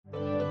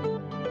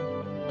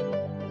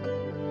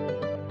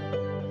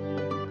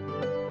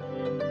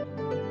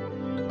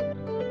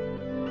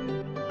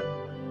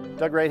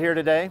Doug right here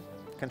today,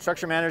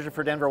 construction manager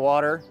for Denver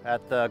Water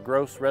at the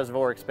Gross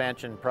Reservoir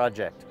expansion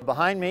project.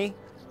 Behind me,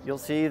 you'll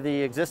see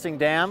the existing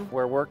dam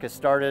where work has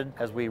started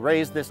as we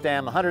raised this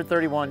dam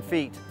 131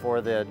 feet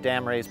for the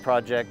dam raise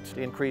project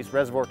to increase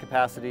reservoir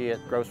capacity at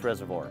Gross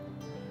Reservoir.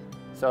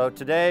 So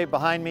today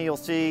behind me you'll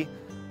see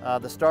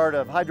the start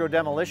of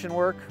hydrodemolition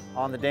work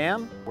on the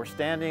dam. We're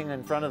standing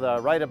in front of the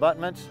right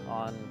abutment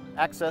on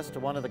access to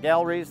one of the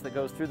galleries that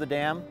goes through the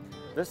dam.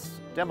 This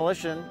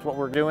demolition is what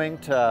we're doing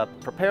to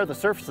prepare the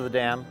surface of the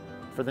dam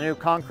for the new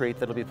concrete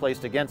that will be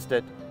placed against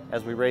it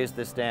as we raise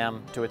this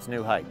dam to its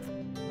new height.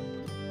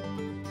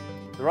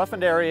 The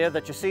roughened area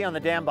that you see on the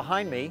dam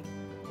behind me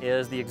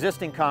is the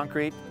existing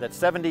concrete that's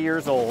 70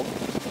 years old.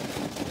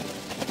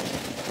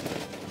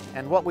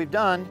 And what we've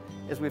done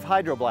is we've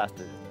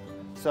hydroblasted it.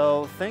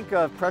 So think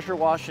of pressure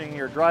washing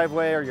your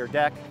driveway or your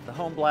deck. The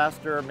home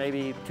blaster,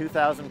 maybe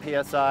 2,000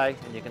 psi,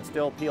 and you can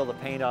still peel the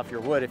paint off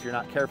your wood if you're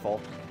not careful.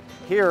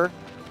 Here,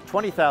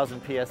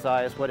 20,000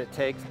 psi is what it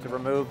takes to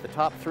remove the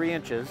top 3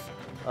 inches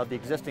of the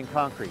existing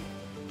concrete.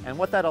 And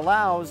what that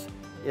allows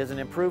is an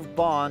improved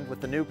bond with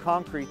the new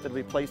concrete that will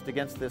be placed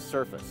against this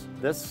surface.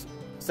 This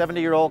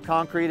 70-year-old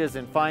concrete is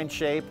in fine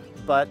shape,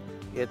 but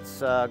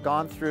it's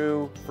gone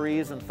through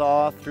freeze and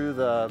thaw through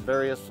the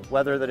various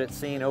weather that it's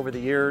seen over the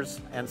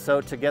years. And so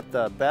to get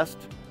the best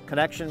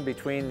connection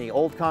between the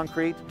old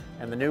concrete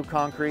and the new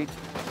concrete,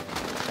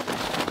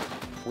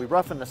 we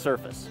roughen the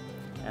surface.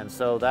 And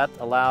so that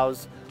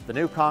allows the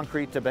new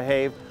concrete to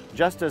behave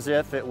just as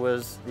if it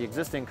was the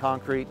existing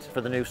concrete for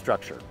the new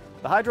structure.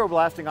 The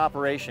hydroblasting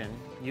operation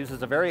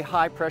uses a very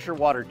high pressure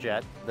water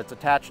jet that's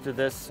attached to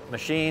this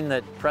machine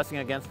that's pressing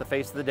against the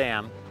face of the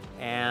dam,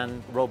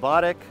 and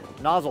robotic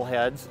nozzle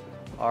heads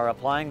are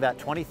applying that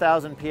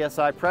 20,000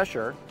 psi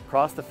pressure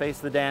across the face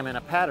of the dam in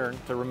a pattern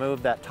to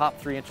remove that top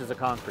 3 inches of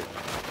concrete.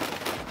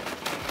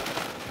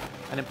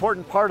 An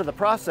important part of the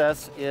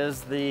process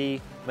is the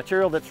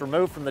material that's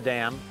removed from the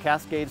dam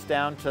cascades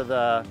down to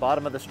the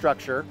bottom of the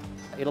structure.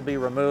 It'll be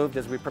removed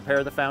as we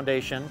prepare the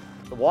foundation.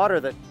 The water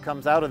that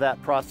comes out of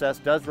that process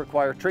does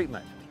require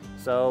treatment.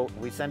 So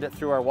we send it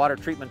through our water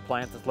treatment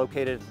plant that's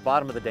located at the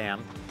bottom of the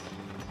dam.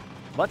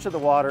 Much of the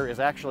water is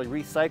actually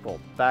recycled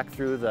back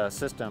through the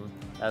system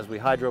as we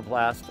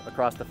hydroblast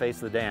across the face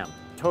of the dam.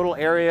 Total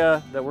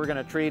area that we're going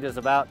to treat is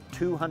about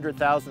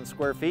 200,000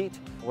 square feet.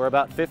 We're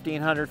about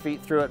 1,500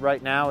 feet through it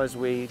right now as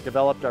we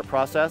developed our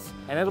process,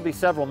 and it'll be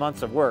several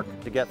months of work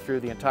to get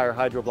through the entire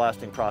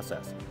hydroblasting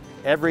process.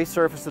 Every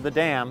surface of the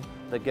dam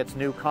that gets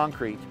new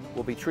concrete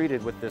will be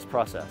treated with this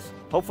process.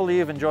 Hopefully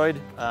you've enjoyed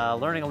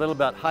learning a little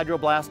about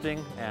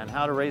hydroblasting and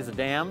how to raise a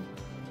dam.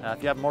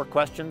 If you have more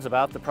questions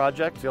about the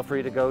project, feel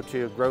free to go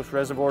to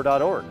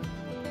grossreservoir.org.